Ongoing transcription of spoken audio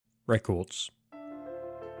records.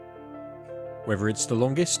 Whether it's the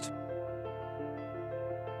longest,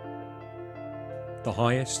 the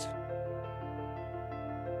highest,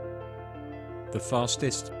 the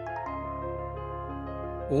fastest,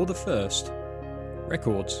 or the first,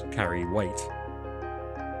 records carry weight.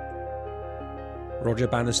 Roger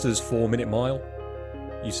Bannister's 4-minute mile,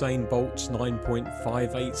 Usain Bolt's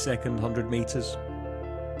 9.58 second 100 metres,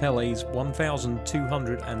 Pele's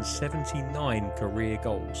 1,279 career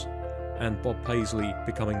goals, and Bob Paisley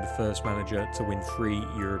becoming the first manager to win 3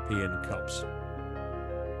 European Cups.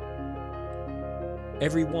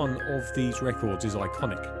 Every one of these records is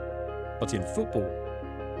iconic, but in football,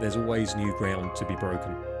 there's always new ground to be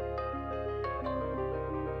broken.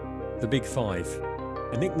 The Big Five,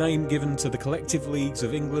 a nickname given to the collective leagues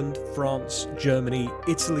of England, France, Germany,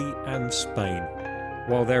 Italy and Spain.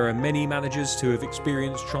 While there are many managers to have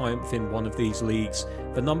experienced triumph in one of these leagues,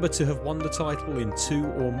 the number to have won the title in 2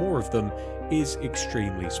 or more of them is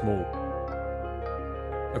extremely small.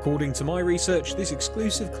 According to my research, this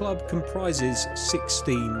exclusive club comprises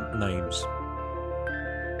 16 names.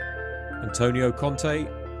 Antonio Conte,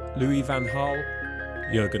 Louis van Gaal,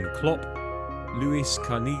 Jurgen Klopp, Luis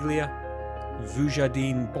Carniglia,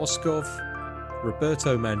 Vujadin Boskov,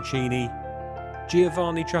 Roberto Mancini,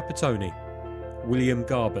 Giovanni Trapattoni, William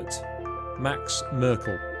Garbett, Max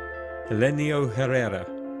Merkel, Helenio Herrera,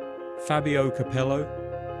 Fabio Capello,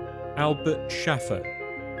 Albert Schaffer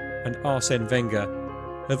and Arsene Wenger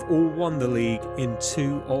have all won the league in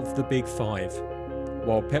 2 of the Big Five,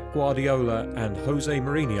 while Pep Guardiola and Jose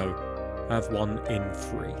Mourinho have won in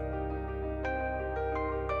 3.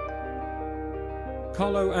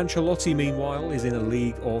 Carlo Ancelotti, meanwhile, is in a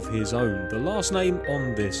league of his own. The last name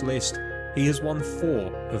on this list, he has won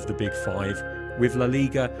 4 of the Big Five, with La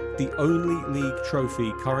Liga the only league trophy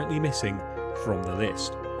currently missing from the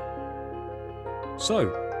list. So,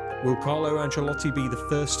 will Carlo Ancelotti be the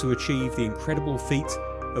first to achieve the incredible feat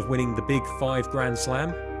of winning the Big Five Grand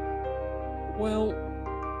Slam? Well,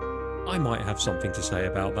 I might have something to say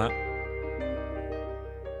about that.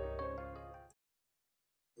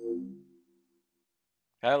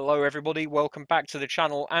 Hello everybody, welcome back to the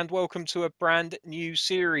channel and welcome to a brand new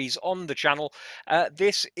series on the channel.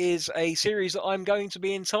 This is a series that I'm going to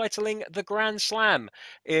be entitling The Grand Slam.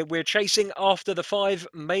 We're chasing after the 5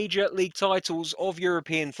 major league titles of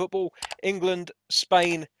European football: England,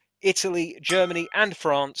 Spain, Italy, Germany and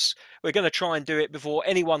France. We're going to try and do it before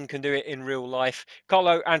anyone can do it in real life.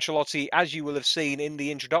 Carlo Ancelotti, as you will have seen in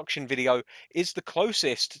the introduction video, is the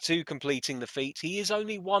closest to completing the feat. He is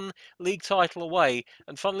only 1 league title away,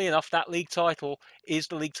 and funnily enough, that league title is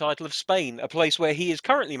the league title of Spain, a place where he is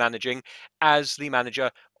currently managing as the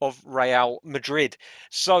manager of Real Madrid.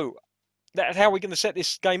 So, how are we going to set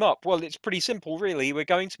this game up? Well, it's pretty simple, really. We're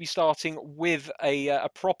going to be starting with a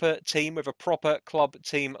proper team, with a proper club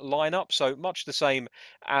team lineup. So much the same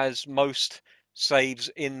as most saves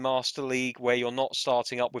in Master League, where you're not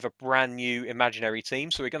starting up with a brand new imaginary team.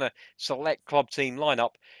 So we're going to select club team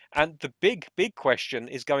lineup. And the big question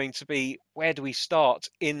is going to be, where do we start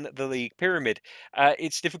in the league pyramid?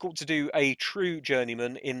 It's difficult to do a true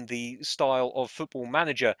journeyman in the style of Football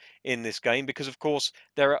Manager in this game because, of course,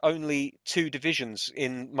 there are only 2 divisions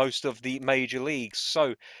in most of the major leagues.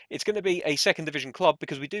 So it's going to be a 2nd division club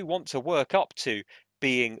because we do want to work up to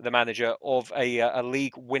being the manager of a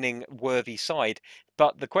league-winning worthy side.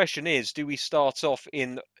 But the question is, do we start off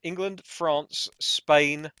in England, France,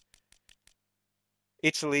 Spain,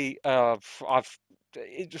 Italy? I'm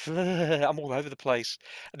all over the place.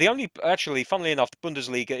 Actually, funnily enough, the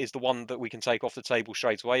Bundesliga is the one that we can take off the table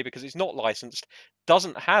straight away because it's not licensed,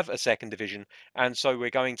 doesn't have a 2nd division, and so we're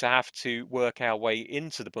going to have to work our way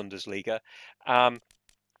into the Bundesliga.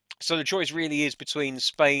 So the choice really is between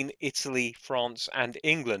Spain, Italy, France and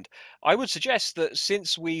England. I would suggest that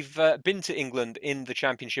since we've been to England in the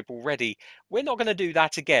Championship already, we're not going to do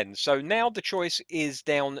that again. So now the choice is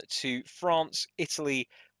down to France, Italy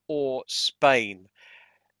or Spain.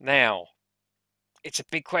 Now, it's a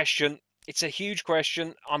big question. It's a huge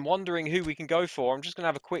question. I'm wondering who we can go for. I'm just going to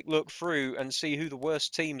have a quick look through and see who the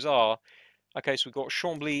worst teams are. Okay, so we've got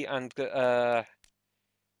Chambly and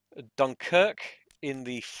Dunkirk in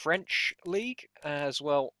the French league, as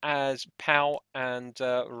well as Pau and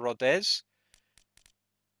Rodez.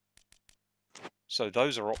 So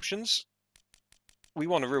those are options. We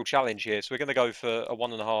want a real challenge here, so we're going to go for a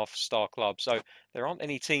 1.5 star club. So there aren't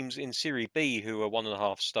any teams in Serie B who are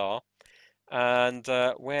 1.5 star. And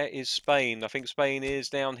where is Spain? I think Spain is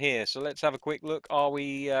down here. So let's have a quick look. Are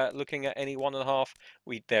we looking at any 1.5?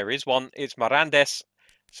 There is one. It's Mirandes.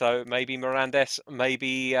 So maybe Mirandes,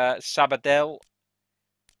 maybe Sabadell.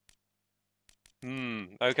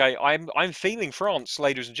 Okay, I'm feeling France,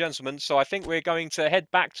 ladies and gentlemen. So I think we're going to head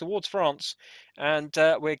back towards France, and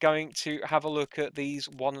we're going to have a look at these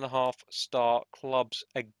 1.5-star clubs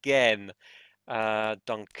again.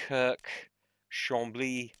 Dunkirk,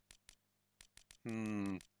 Chambly.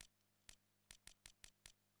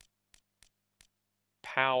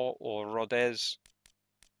 Pau or Rodez.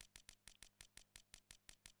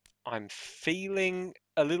 I'm feeling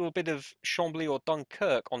a little bit of Chambly or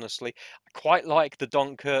Dunkirk, honestly. I quite like the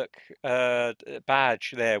Dunkirk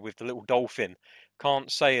badge there with the little dolphin.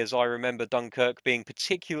 Can't say as I remember Dunkirk being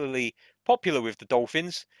particularly popular with the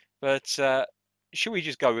dolphins, but should we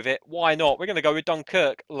just go with it? Why not? We're going to go with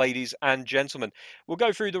Dunkirk, ladies and gentlemen. We'll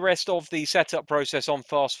go through the rest of the setup process on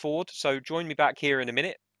fast forward, so join me back here in a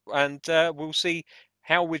minute, and we'll see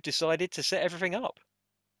how we've decided to set everything up.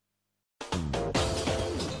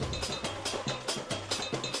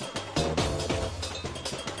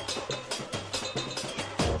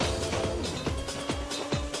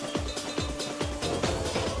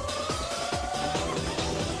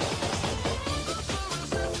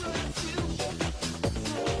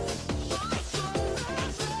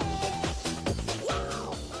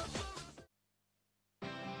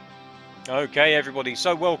 Okay, everybody,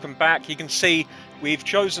 so welcome back. You can see we've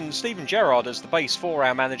chosen Steven Gerrard as the base for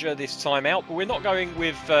our manager this time out, but we're not going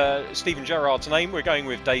with Steven Gerrard's name, we're going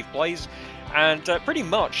with Dave Blaze, and pretty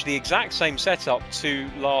much the exact same setup to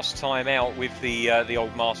last time out with the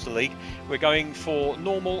old Master League. We're going for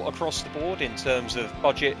normal across the board in terms of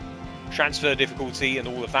budget, transfer difficulty and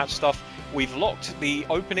all of that stuff. We've locked the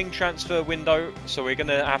opening transfer window, so we're going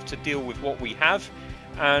to have to deal with what we have.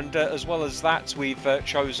 And as well as that, we've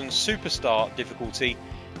chosen superstar difficulty,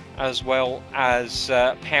 as well as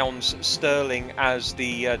pounds sterling as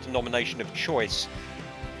the denomination of choice.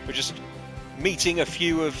 We're just meeting a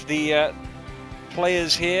few of the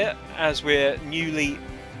players here as we're newly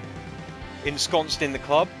ensconced in the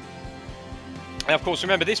club. And of course,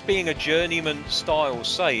 remember, this being a journeyman style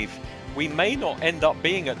save, we may not end up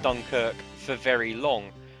being at Dunkirk for very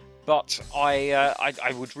long. But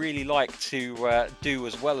I would really like to do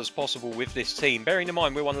as well as possible with this team. Bearing in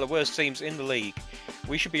mind we're one of the worst teams in the league.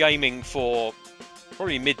 We should be aiming for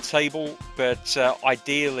probably mid-table, but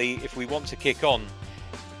ideally, if we want to kick on,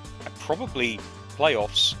 probably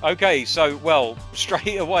playoffs. Okay, so, well,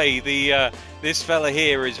 straight away, this fella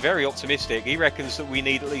here is very optimistic. He reckons that we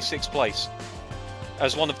need at least 6th place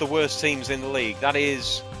as one of the worst teams in the league. That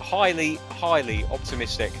is highly, highly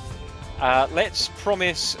optimistic. Let's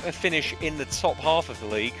promise a finish in the top half of the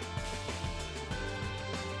league.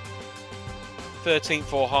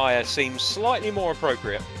 13th or higher seems slightly more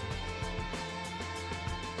appropriate.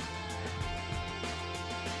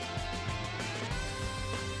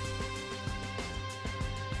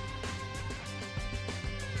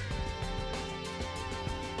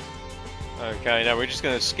 Okay, now we're just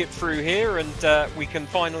going to skip through here, and we can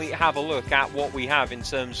finally have a look at what we have in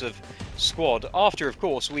terms of squad after, of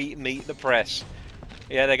course, we meet the press.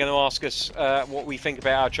 Yeah, they're going to ask us what we think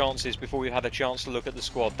about our chances before we've had a chance to look at the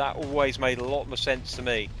squad. That always made a lot more sense to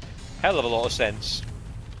me. Hell of a lot of sense.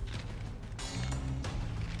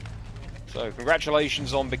 So,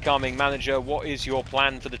 congratulations on becoming manager. What is your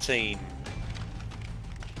plan for the team?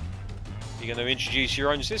 You're going to introduce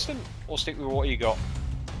your own system or stick with what you got?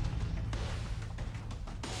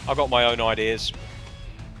 I've got my own ideas.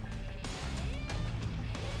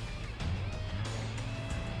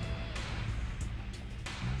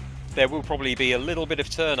 There will probably be a little bit of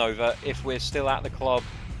turnover if we're still at the club.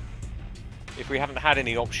 If we haven't had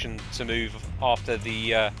any option to move after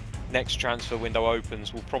the next transfer window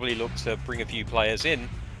opens, we'll probably look to bring a few players in.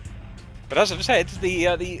 But as I've said,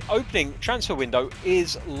 the opening transfer window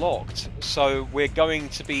is locked, so we're going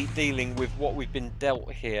to be dealing with what we've been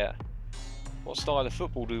dealt here. What style of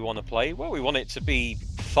football do we want to play? Well, we want it to be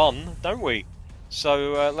fun, don't we?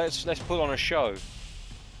 So let's put on a show.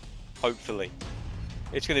 Hopefully.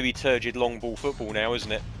 It's going to be turgid long ball football now,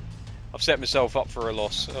 isn't it? I've set myself up for a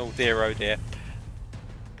loss. Oh dear, oh dear.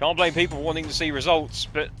 Can't blame people wanting to see results,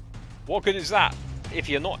 but what good is that if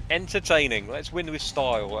you're not entertaining? Let's win with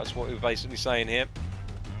style. That's what we're basically saying here.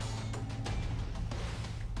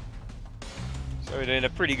 So we're doing a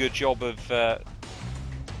pretty good job of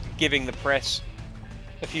giving the press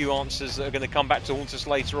a few answers that are going to come back to haunt us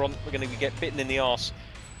later on. We're going to get bitten in the arse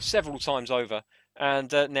several times over.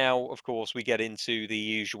 And now, of course, we get into the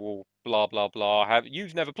usual blah, blah, blah.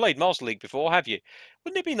 You've never played Master League before, have you?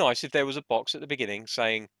 Wouldn't it be nice if there was a box at the beginning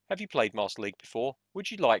saying, have you played Master League before?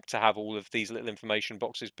 Would you like to have all of these little information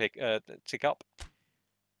boxes tick up?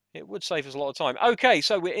 It would save us a lot of time. Okay,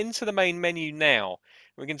 so we're into the main menu now.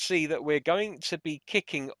 We can see that we're going to be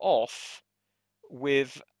kicking off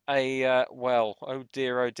with a, well, oh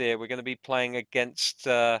dear, we're going to be playing against,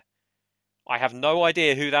 I have no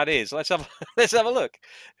idea who that is. Let's have let's have a look.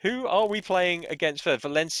 Who are we playing against for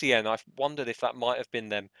Valenciennes? I've wondered if that might have been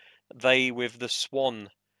them. They with the swan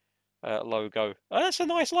logo. That's a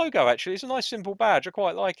nice logo, actually. It's a nice simple badge. I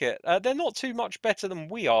quite like it. They're not too much better than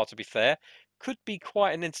we are, to be fair. Could be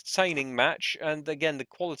quite an entertaining match. And again, the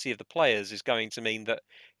quality of the players is going to mean that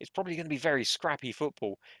it's probably going to be very scrappy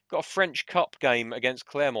football. Got a French Cup game against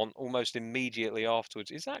Clermont almost immediately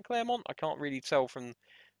afterwards. Is that Clermont? I can't really tell from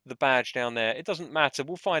the badge down there. It doesn't matter.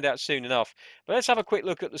 We'll find out soon enough. But let's have a quick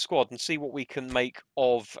look at the squad and see what we can make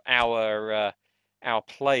of our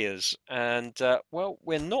players. And well,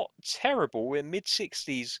 we're not terrible. We're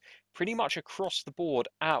mid-60s pretty much across the board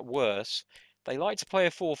at worst. They like to play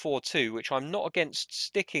a 4-4-2, which I'm not against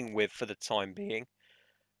sticking with for the time being.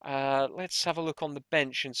 Let's have a look on the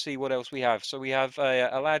bench and see what else we have. So we have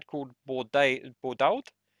a lad called Bordaud,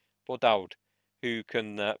 who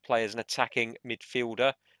can play as an attacking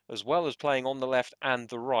midfielder, as well as playing on the left and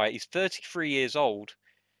the right. He's 33 years old,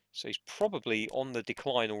 so he's probably on the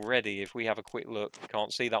decline already if we have a quick look.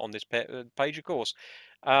 Can't see that on this page, of course.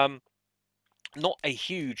 Not a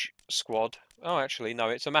huge squad. Oh, actually, no,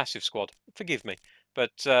 it's a massive squad. Forgive me.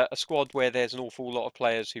 But a squad where there's an awful lot of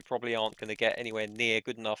players who probably aren't going to get anywhere near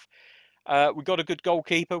good enough. We've got a good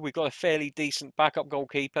goalkeeper. We've got a fairly decent backup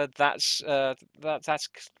goalkeeper. That's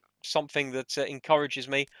something that encourages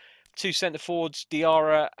me. Two centre forwards,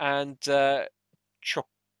 Diarra and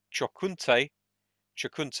Chokunte.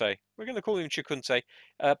 We're going to call him Chokunte.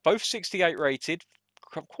 Both 68 rated.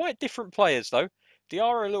 Quite different players, though.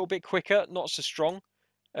 Diarra a little bit quicker, not so strong.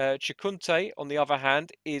 Chokunte, on the other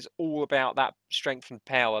hand, is all about that strength and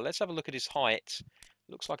power. Let's have a look at his height.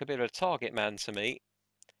 Looks like a bit of a target man to me.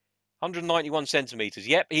 191 centimetres.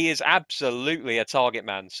 Yep, he is absolutely a target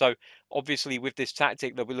man. So, obviously, with this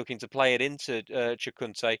tactic, they'll be looking to play it into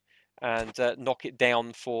Chokunte and knock it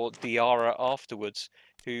down for Diarra afterwards,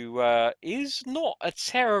 who is not a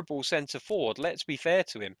terrible centre forward. Let's be fair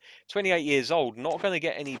to him. 28 years old, not going to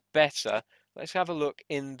get any better. Let's have a look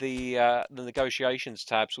in the negotiations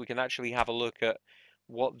tab so we can actually have a look at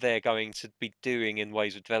what they're going to be doing in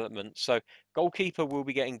ways of development. So, goalkeeper will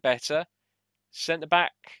be getting better. Centre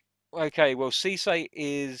back. Okay, well, Cisse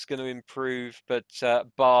is going to improve, but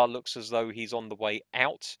Barr looks as though he's on the way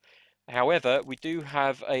out. However, we do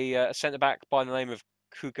have a centre-back by the name of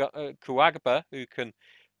Kouagba who can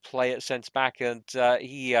play at centre-back, and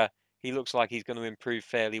he looks like he's going to improve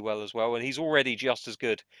fairly well as well, and he's already just as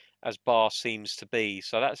good as Barr seems to be,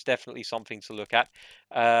 so that's definitely something to look at.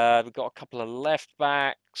 We've got a couple of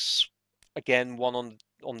left-backs, again, one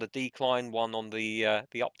on the decline, one on the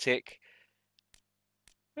uptick.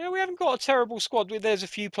 Yeah, we haven't got a terrible squad. There's a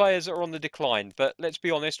few players that are on the decline, but let's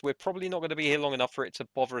be honest, we're probably not going to be here long enough for it to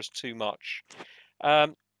bother us too much.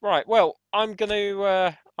 Right, well, I'm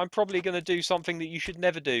probably going to do something that you should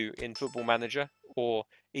never do in Football Manager or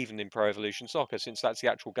even in Pro Evolution Soccer, since that's the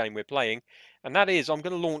actual game we're playing, and that is I'm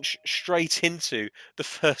going to launch straight into the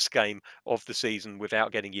first game of the season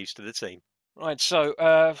without getting used to the team. Right, so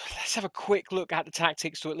let's have a quick look at the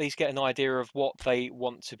tactics to at least get an idea of what they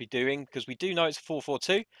want to be doing, because we do know it's a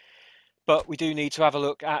 4-4-2, but we do need to have a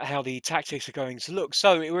look at how the tactics are going to look.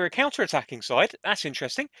 So we're a counter-attacking side. That's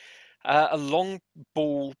interesting. A long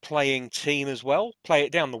ball playing team as well. Play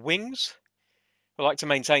it down the wings. We like to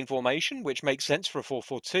maintain formation, which makes sense for a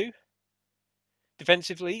 4-4-2.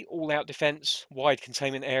 Defensively, all-out defence, wide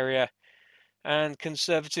containment area, and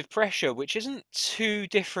conservative pressure, which isn't too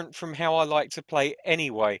different from how I like to play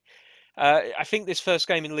anyway. I think this first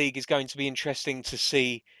game in League is going to be interesting to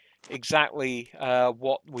see exactly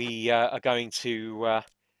what we are going to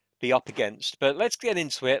be up against. But let's get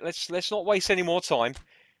into it. Let's not waste any more time.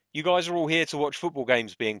 You guys are all here to watch football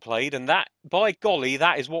games being played, and that, by golly,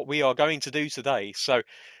 that is what we are going to do today. So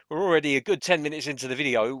we're already a good 10 minutes into the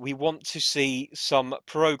video. We want to see some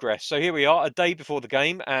progress. So here we are, a day before the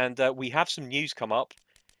game, and we have some news come up.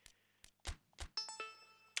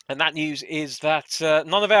 And that news is that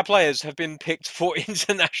none of our players have been picked for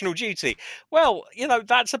international duty. Well, you know,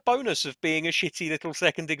 that's a bonus of being a shitty little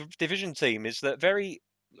second division team, is that very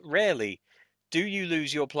rarely do you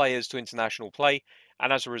lose your players to international play.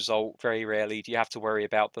 And as a result, very rarely do you have to worry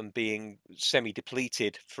about them being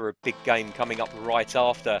semi-depleted for a big game coming up right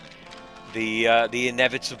after the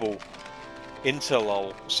inevitable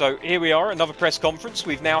interlull. So here we are, another press conference.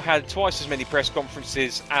 We've now had twice as many press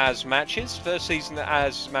conferences as matches. First season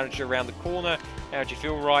as manager around the corner. How do you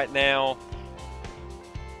feel right now?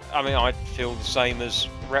 I mean, I feel the same as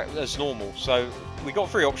normal. So we got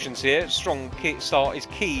three options here. Strong start is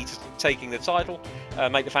key to taking the title.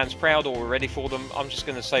 Make the fans proud, or we're ready for them. I'm just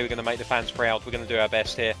going to say we're going to make the fans proud. We're going to do our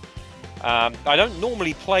best here. I don't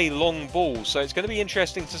normally play long balls, so it's going to be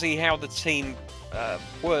interesting to see how the team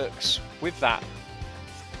works with that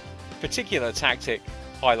particular tactic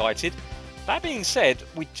highlighted. That being said,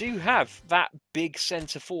 we do have that big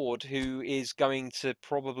centre forward who is going to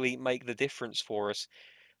probably make the difference for us.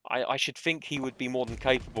 I should think he would be more than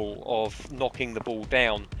capable of knocking the ball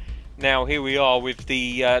down. Now here we are with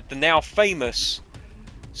the now famous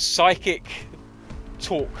psychic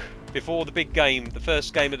talk before the big game, the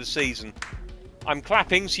first game of the season. I'm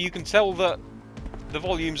clapping so you can tell that the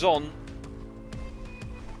volume's on,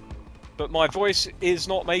 but my voice is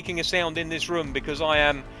not making a sound in this room because I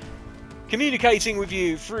am communicating with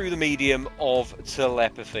you through the medium of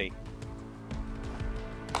telepathy.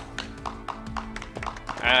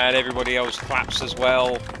 And everybody else claps as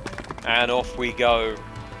well, and off we go.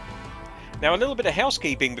 Now, a little bit of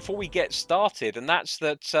housekeeping before we get started, and that's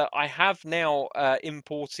that I have now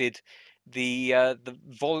imported the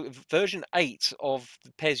version 8 of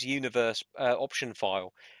the PES Universe option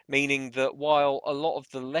file, meaning that while a lot of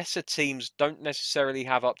the lesser teams don't necessarily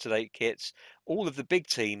have up-to-date kits, all of the big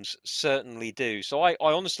teams certainly do. So I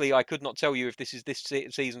honestly, I could not tell you if this is this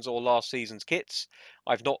season's or last season's kits.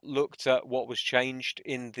 I've not looked at what was changed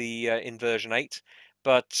in the in version 8,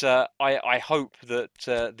 but I hope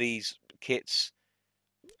that these kits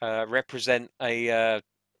represent a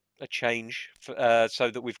change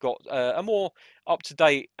so that we've got a more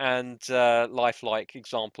up-to-date and lifelike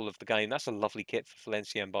example of the game. That's a lovely kit for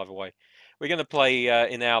Valenciennes, by the way. We're going to play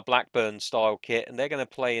in our Blackburn style kit, and they're going to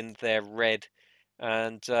play in their red.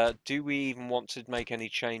 And do we even want to make any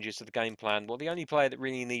changes to the game plan? Well, the only player that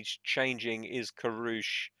really needs changing is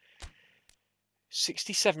Karouche.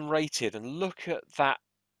 67 rated, and look at that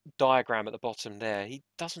diagram at the bottom there. He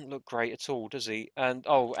doesn't look great at all, does he? And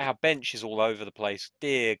oh, our bench is all over the place.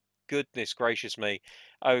 Dear goodness gracious me.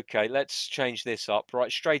 Okay, let's change this up.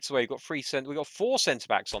 Right, straight away, we've got 4 centre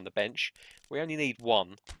backs on the bench. We only need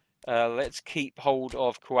 1. Let's keep hold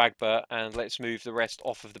of Kouagba and let's move the rest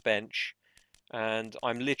off of the bench. And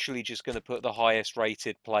I'm literally just going to put the highest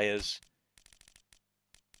rated players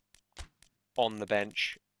on the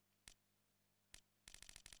bench.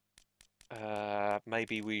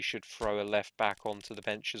 Maybe we should throw a left back onto the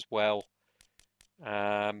bench as well.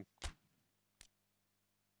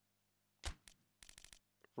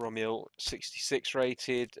 Romil, 66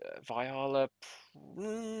 rated. Viala,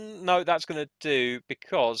 no, that's going to do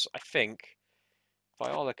because I think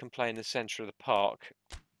Viala can play in the centre of the park.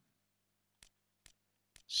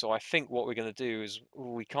 So I think what we're going to do is,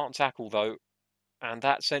 we can't tackle though, and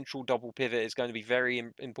that central double pivot is going to be very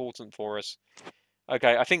important for us.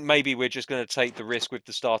 Okay, I think maybe we're just going to take the risk with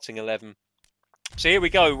the starting 11. So here we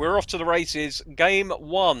go. We're off to the races. Game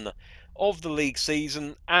 1 of the league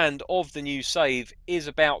season and of the new save is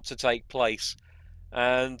about to take place.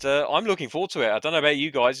 And I'm looking forward to it. I don't know about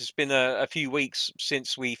you guys. It's been a few weeks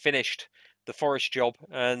since we finished the Forest job.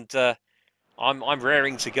 And I'm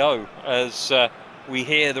raring to go as we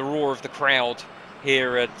hear the roar of the crowd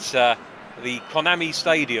here at the Konami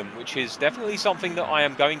Stadium, which is definitely something that I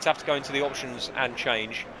am going to have to go into the options and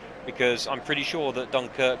change, because I'm pretty sure that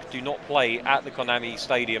Dunkirk do not play at the Konami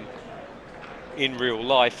Stadium in real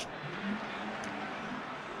life.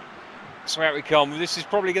 So out we come. This is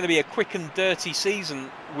probably going to be a quick and dirty season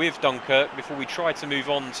with Dunkirk before we try to move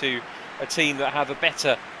on to a team that have a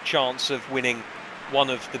better chance of winning one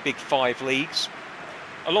of the big 5 leagues.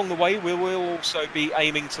 Along the way, we will also be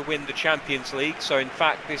aiming to win the Champions League. So in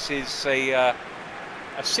fact, this is a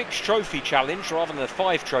 6 trophy challenge rather than a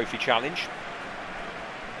 5 trophy challenge.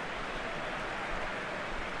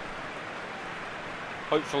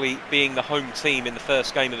 Hopefully being the home team in the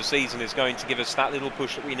first game of the season is going to give us that little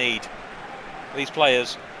push that we need. These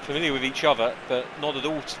players familiar with each other, but not at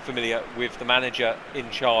all familiar with the manager in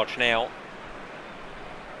charge now.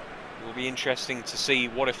 It will be interesting to see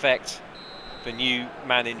what effect the new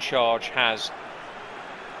man in charge has.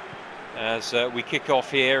 As we kick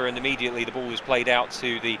off here, and immediately the ball is played out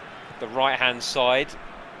to the right hand side.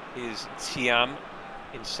 Is Thiam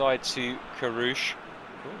inside to Karouche.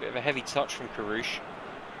 A little bit of a heavy touch from Karouche.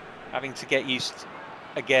 Having to get used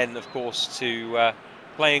again, of course, to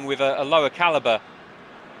playing with a lower calibre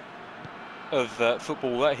of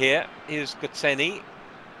footballer here. Here's Goteni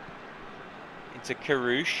into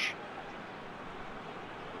Karouche.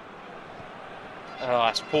 Oh,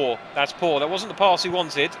 that's poor. That's poor. That wasn't the pass he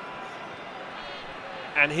wanted.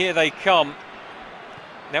 And here they come.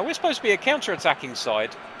 Now, we're supposed to be a counter-attacking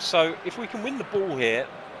side, so if we can win the ball here,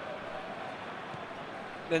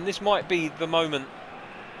 then this might be the moment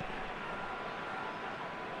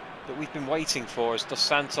that we've been waiting for, as Dos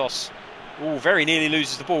Santos very nearly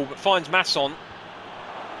loses the ball, but finds Masson.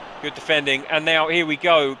 Good defending, and now here we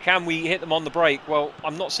go. Can we hit them on the break? Well,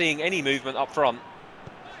 I'm not seeing any movement up front.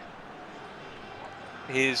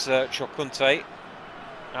 Here's Chokunte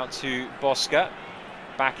out to Bosca,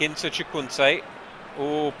 back into Chokunte.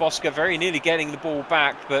 Oh, Bosca very nearly getting the ball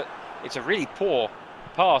back, but it's a really poor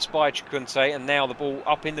pass by Chokunte, and now the ball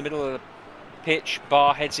up in the middle of the pitch.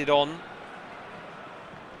 Barr heads it on.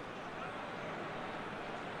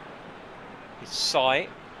 It's Sai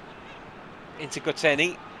into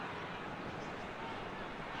Goteni.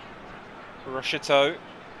 Rocheteau.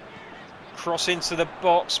 Cross into the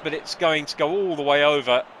box, but it's going to go all the way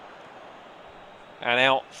over. And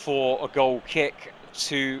out for a goal kick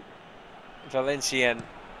to Valenciennes.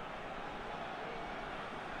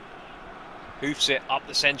 Hoofs it up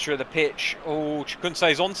the centre of the pitch. Oh,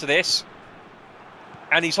 Chokunte's onto this.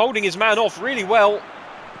 And he's holding his man off really well.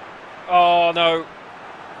 Oh, no.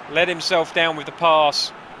 Let himself down with the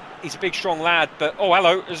pass. He's a big, strong lad. But, oh,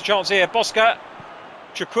 hello. There's a chance here. Bosca.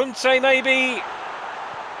 Chokunte, maybe.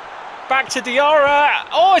 Back to Diarra.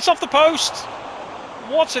 Oh, it's off the post.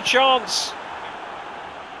 What a chance.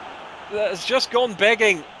 That has just gone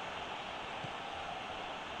begging.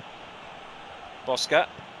 Bosca.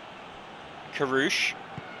 Carouche.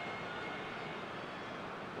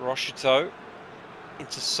 Rocheteau.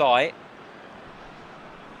 Into Sai.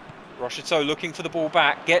 Rocheteau looking for the ball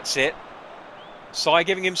back. Gets it. Sai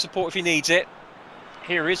giving him support if he needs it.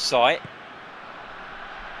 Here is Sai.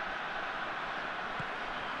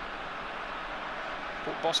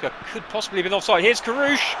 Bosca could possibly have been offside. Here's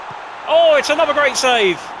Carouche. Oh, it's another great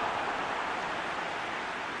save.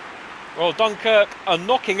 Well, Dunkirk are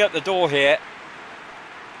knocking at the door here.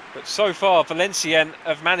 But so far, Valenciennes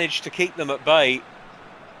have managed to keep them at bay.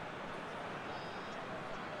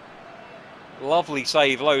 Lovely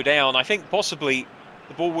save low down. I think possibly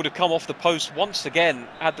the ball would have come off the post once again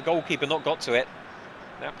had the goalkeeper not got to it.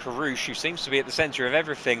 Now Carouche, who seems to be at the centre of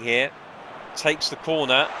everything here, takes the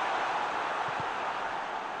corner.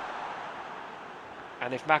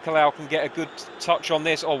 And if Macalau can get a good touch on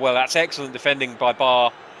this, oh well, that's excellent defending by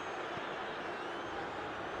Barr.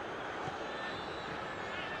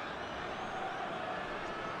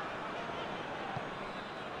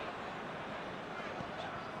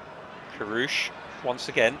 Carouche, once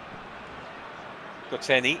again.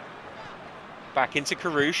 Goteni. Back into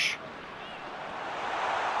Carouche.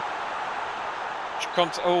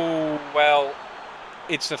 Oh, well,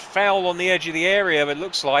 it's a foul on the edge of the area, it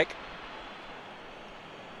looks like.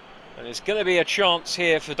 And there's going to be a chance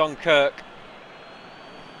here for Dunkirk.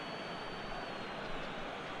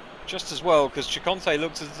 Just as well, because Chokunte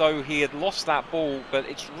looked as though he had lost that ball, but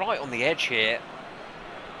it's right on the edge here.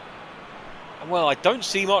 And well, I don't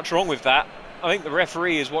see much wrong with that. I think the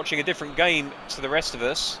referee is watching a different game to the rest of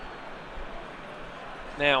us.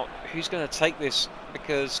 Now, who's going to take this?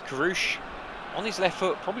 Because Carouche, on his left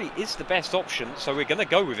foot, probably is the best option, so we're going to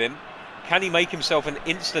go with him. Can he make himself an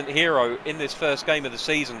instant hero in this first game of the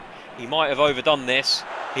season? He might have overdone this.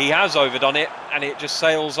 He has overdone it, and it just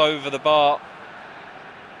sails over the bar.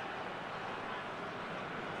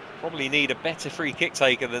 Probably need a better free kick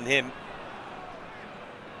taker than him.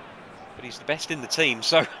 But he's the best in the team,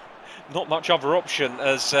 so not much other option,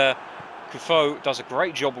 as Kufo does a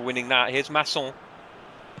great job of winning that. Here's Masson.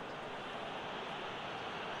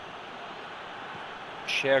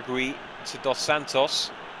 Chergui to Dos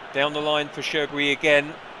Santos. Down the line for Chergui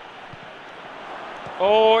again.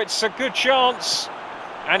 Oh, it's a good chance.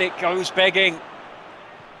 And it goes begging.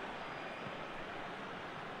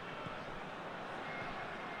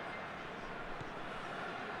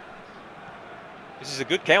 This is a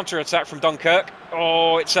good counter-attack from Dunkirk.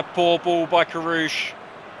 Oh, it's a poor ball by Carouche.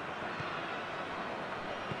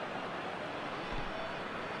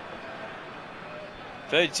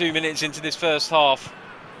 "32 minutes into this first half.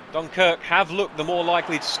 Dunkirk have looked the more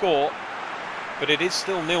likely to score, but it is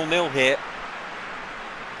still 0-0 here.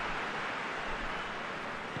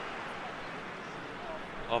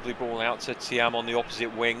 Lovely ball out to Thiam on the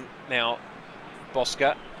opposite wing. Now,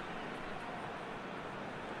 Bosca.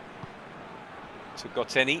 To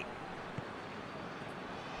Goteni.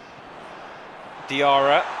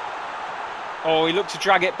 Diarra. Oh, he looked to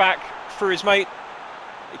drag it back for his mate.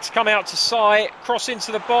 It's come out to Sai. Cross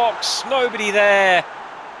into the box. Nobody there.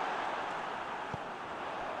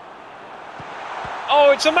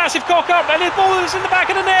 Oh, it's a massive cock up, and the ball is in the back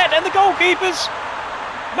of the net, and the goalkeeper's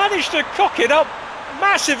managed to cock it up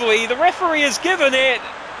massively. The referee has given it.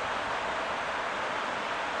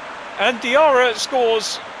 And Diarra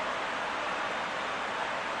scores.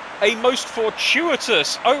 a most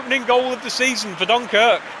fortuitous opening goal of the season for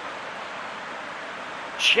Dunkirk.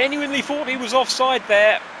 Genuinely thought he was offside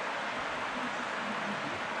there.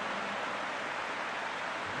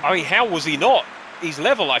 I mean, how was he not? He's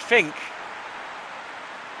level, I think.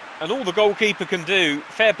 And all the goalkeeper can do,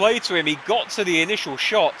 fair play to him, he got to the initial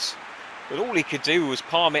shot, but all he could do was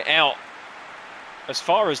palm it out as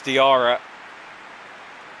far as Diarra.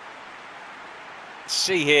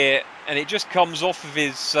 See here, and it just comes off of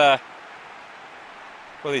his,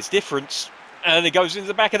 his difference, and it goes into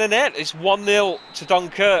the back of the net. It's 1-0 to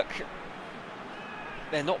Dunkirk.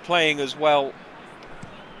 They're not playing as well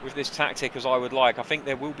with this tactic as I would like. I think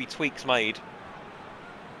there will be tweaks made.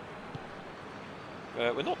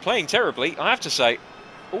 We're not playing terribly, I have to say.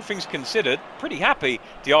 All things considered, pretty happy.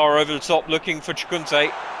 Diarra over the top looking for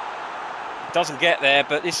Chukwunte. Doesn't get there,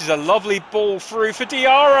 but this is a lovely ball through for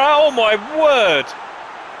Diarra. Oh my word!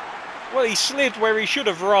 Well, he slid where he should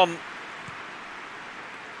have run.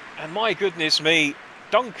 And my goodness me,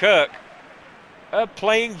 Dunkirk are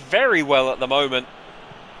playing very well at the moment.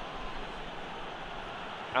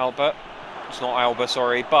 Alba. It's not Alba,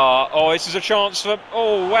 sorry. Bar. Oh, this is a chance for...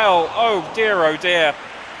 Oh, well. Oh, dear, oh, dear.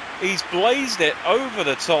 He's blazed it over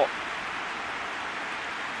the top.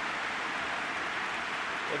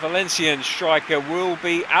 The Valencian striker will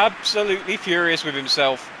be absolutely furious with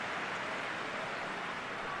himself.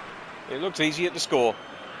 It looked easy at the score.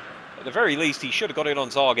 At the very least, he should have got it on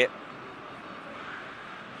target.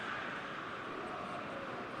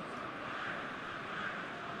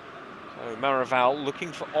 So Maraval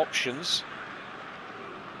looking for options.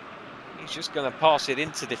 He's just going to pass it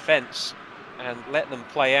into defence and let them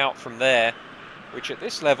play out from there, which at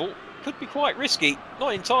this level could be quite risky.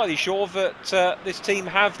 Not entirely sure that this team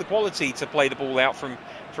have the quality to play the ball out from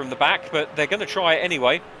the back, but they're going to try it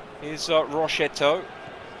anyway. Here's Rocheteau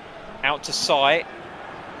out to Sai,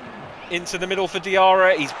 into the middle for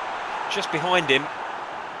Diarra. He's just behind him.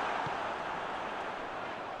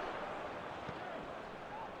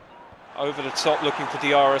 Over the top looking for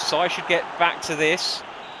Diarra. Sai should get back to this.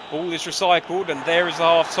 Ball is recycled, and there is the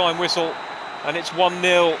half-time whistle. And it's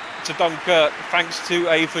 1-0 to Dunkirk, thanks to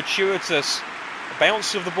a fortuitous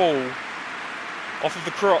bounce of the ball off of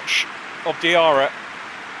the crotch of Diarra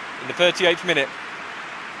in the 38th minute.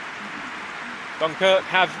 Dunkirk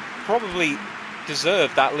have probably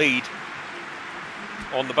deserved that lead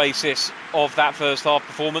on the basis of that first half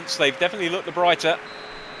performance. They've definitely looked the brighter.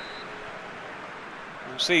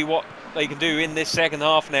 We'll see what they can do in this second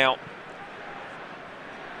half now.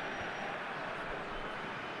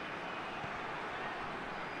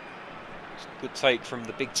 Good take from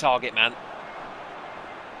the big target man.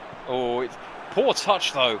 Oh, it's poor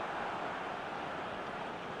touch though.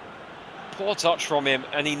 Poor touch from him,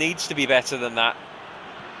 and he needs to be better than that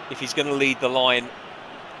if he's going to lead the line.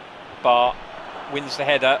 Bar wins the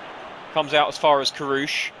header, comes out as far as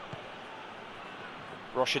Karouche.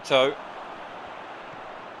 Rocheteau.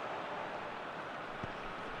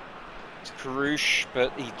 It's Karouche,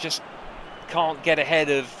 but he just can't get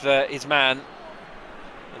ahead of his man.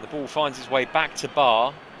 And the ball finds its way back to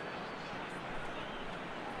Bar.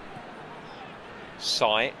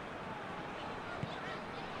 Sai.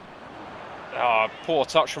 Poor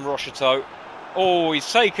touch from Rocheteau. Oh, he's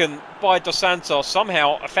taken by Dos Santos.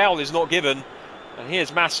 Somehow a foul is not given. And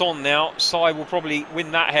here's Masson now. Sai will probably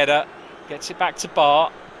win that header. Gets it back to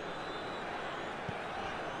Bar.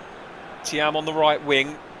 Thiam on the right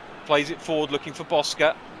wing. Plays it forward looking for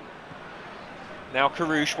Bosca. Now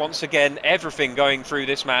Karouche once again, everything going through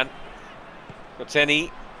this man.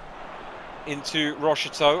 Goteni into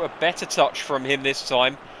Rocheteau, a better touch from him this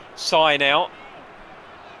time. Sai now.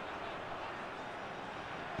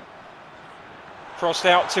 Crossed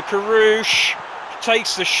out to Karouche,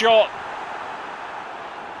 takes the shot.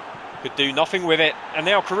 Could do nothing with it. And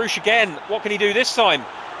now Karouche again, what can he do this time?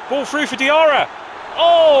 Ball through for Diarra.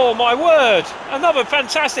 Oh my word, another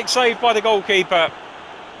fantastic save by the goalkeeper.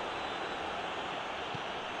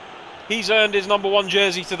 He's earned his #1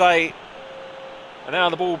 jersey today. And now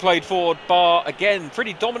the ball played forward. Bar, again,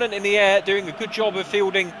 pretty dominant in the air, doing a good job of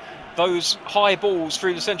fielding those high balls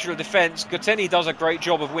through the centre of defence. Goteni does a great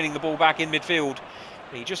job of winning the ball back in midfield.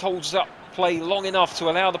 He just holds up play long enough to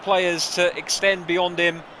allow the players to extend beyond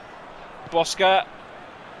him. Bosca.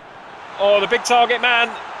 Oh, the big target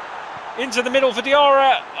man. Into the middle for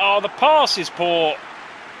Diarra. Oh, the pass is poor.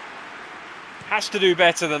 Has to do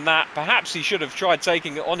better than that. Perhaps he should have tried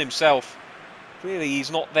taking it on himself. Clearly he's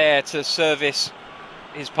not there to service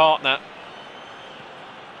his partner.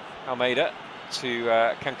 Almeida to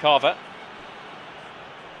Kankava.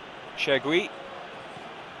 Chegui.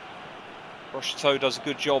 Rocheteau does a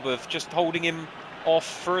good job of just holding him off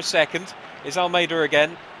for a second. Is Almeida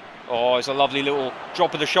again. Oh, it's a lovely little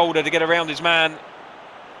drop of the shoulder to get around his man.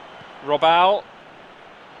 Robal.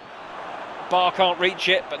 Bar can't reach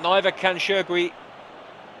it, but neither can Shergui.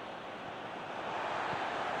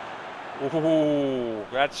 Ooh,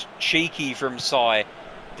 that's cheeky from Sai.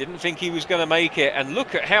 Didn't think he was going to make it. And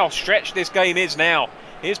look at how stretched this game is now.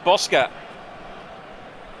 Here's Bosca.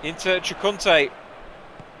 Into Chicunte.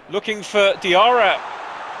 Looking for Diarra.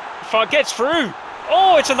 Gets through.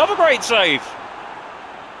 Oh, it's another great save.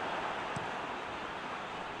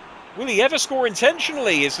 Will he ever score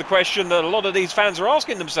intentionally is the question that a lot of these fans are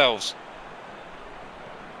asking themselves.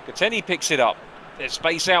 Kateni picks it up. There's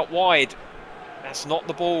space out wide. That's not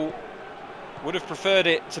the ball. Would have preferred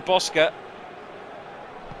it to Bosca.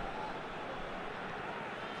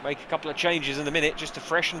 Make a couple of changes in a minute just to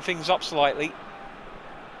freshen things up slightly.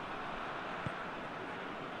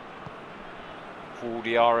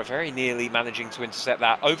 Diarra very nearly managing to intercept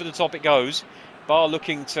that. Over the top it goes. Bar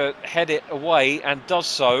looking to head it away and does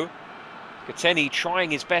so. Kateni trying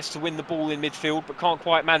his best to win the ball in midfield but can't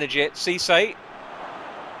quite manage it. Cisse.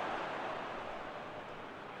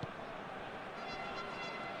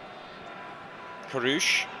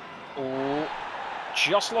 Karouche. Oh,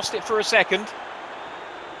 just lost it for a second.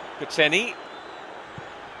 Kateni.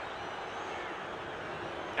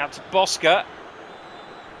 Out to Bosca.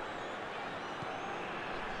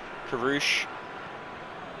 Karouche.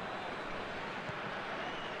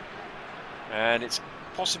 And it's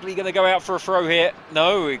possibly going to go out for a throw here.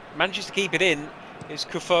 No, he manages to keep it in. It's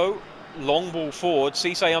Kufo. Long ball forward.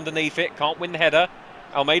 Cisse underneath it. Can't win the header.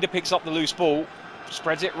 Almeida picks up the loose ball.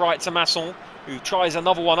 Spreads it right to Masson, who tries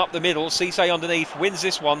another one up the middle. Cisse underneath. Wins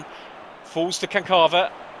this one. Falls to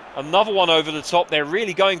Cancava. Another one over the top. They're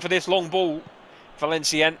really going for this long ball.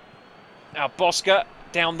 Valencien. Now Bosca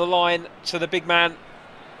down the line to the big man.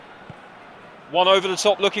 One over the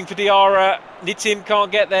top looking for Diarra. Nitim can't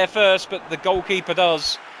get there first, but the goalkeeper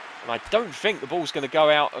does. And I don't think the ball's going to go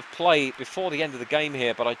out of play before the end of the game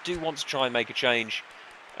here, but I do want to try and make a change.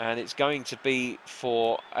 And it's going to be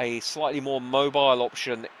for a slightly more mobile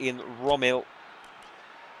option in Romil.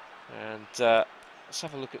 And let's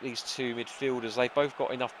have a look at these two midfielders. They've both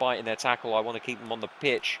got enough bite in their tackle. I want to keep them on the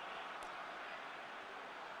pitch.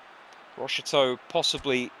 Rocheteau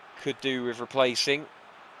possibly could do with replacing.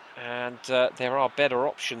 And there are better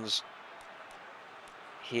options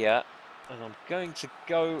here. And I'm going to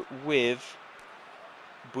go with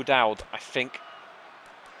Boudaud, I think,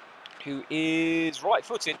 who is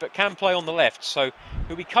right-footed but can play on the left. So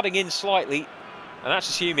he'll be cutting in slightly. And that's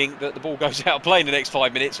assuming that the ball goes out of play in the next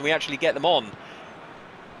 5 minutes and we actually get them on.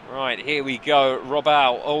 Right, here we go.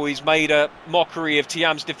 Robal. Oh, he's made a mockery of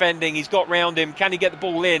Thiam's defending. He's got round him. Can he get the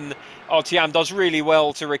ball in? Oh, Thiam does really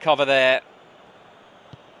well to recover there.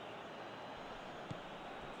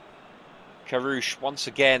 Karouche once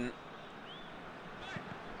again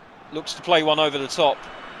looks to play one over the top.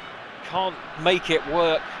 Can't make it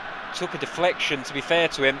work. Took a deflection, to be fair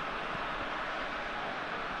to him.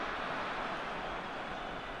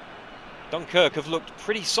 Dunkirk have looked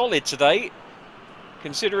pretty solid today.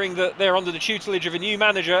 Considering that they're under the tutelage of a new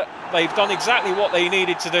manager, they've done exactly what they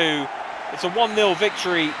needed to do. It's a 1-0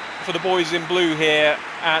 victory for the boys in blue here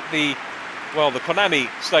at the, well, the Konami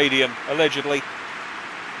Stadium, allegedly.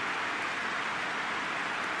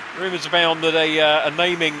 Rumours abound that a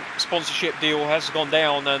naming sponsorship deal has gone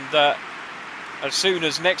down, and as soon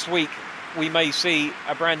as next week we may see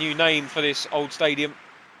a brand new name for this old stadium.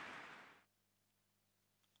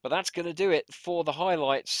 But that's going to do it for the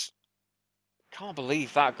highlights. Can't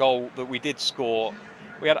believe that goal that we did score.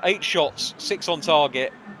 We had 8 shots, 6 on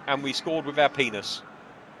target, and we scored with our penis.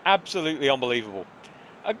 Absolutely unbelievable.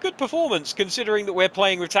 A good performance, considering that we're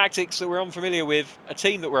playing with tactics that we're unfamiliar with, a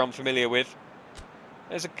team that we're unfamiliar with.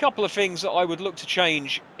 There's a couple of things that I would look to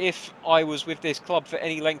change if I was with this club for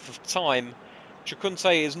any length of time.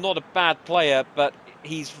 Chicunte is not a bad player, but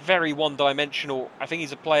he's very one-dimensional. I think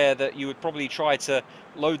he's a player that you would probably try to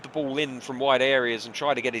load the ball in from wide areas and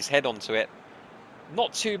try to get his head onto it.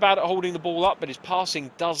 Not too bad at holding the ball up, but his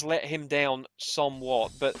passing does let him down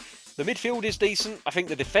somewhat. But the midfield is decent. I think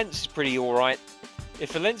the defence is pretty alright.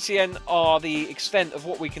 If Valenciennes are the extent of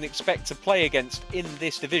what we can expect to play against in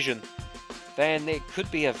this division, then it could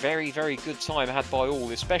be a very, very good time had by all,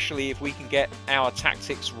 especially if we can get our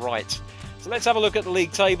tactics right. So let's have a look at the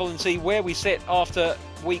league table and see where we sit after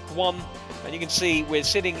week 1. And you can see we're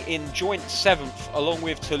sitting in joint 7th along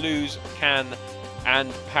with Toulouse, Cannes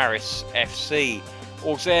and Paris FC.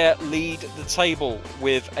 Auxerre lead the table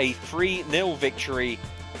with a 3-0 victory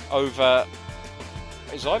over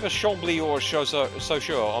it's either Chambly or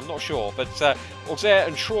Sochaux, I'm not sure. But Auxerre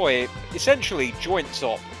and Troyes essentially joint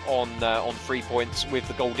top on 3 points with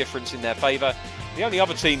the goal difference in their favour. The only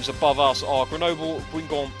other teams above us are Grenoble,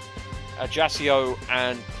 Guingamp, Ajaccio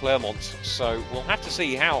and Clermont. So we'll have to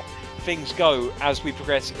see how things go as we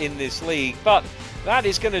progress in this league. But that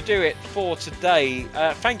is going to do it for today.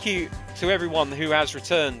 Thank you to everyone who has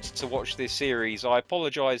returned to watch this series. I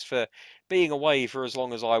apologise for being away for as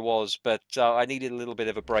long as I was, but I needed a little bit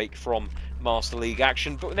of a break from Master League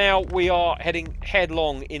action. But now we are heading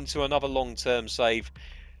headlong into another long-term save.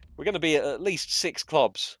 We're going to be at least 6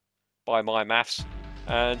 clubs by my maths,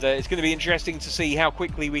 and it's going to be interesting to see how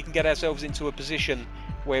quickly we can get ourselves into a position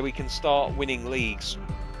where we can start winning leagues.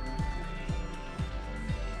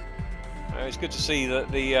 It's good to see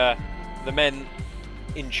that the men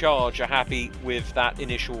in charge are happy with that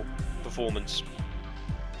initial performance.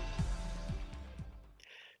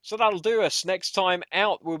 So that'll do us. Next time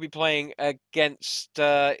out, we'll be playing against,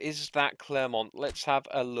 is that Clermont? Let's have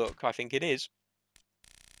a look. I think it is.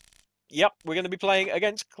 Yep, we're going to be playing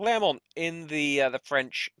against Clermont in the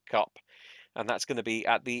French Cup. And that's going to be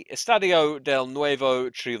at the Estadio del Nuevo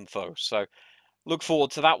Triunfo. So look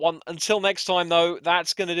forward to that one. Until next time, though,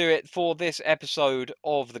 that's going to do it for this episode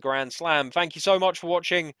of the Grand Slam. Thank you so much for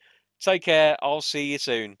watching. Take care. I'll see you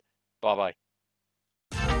soon. Bye-bye.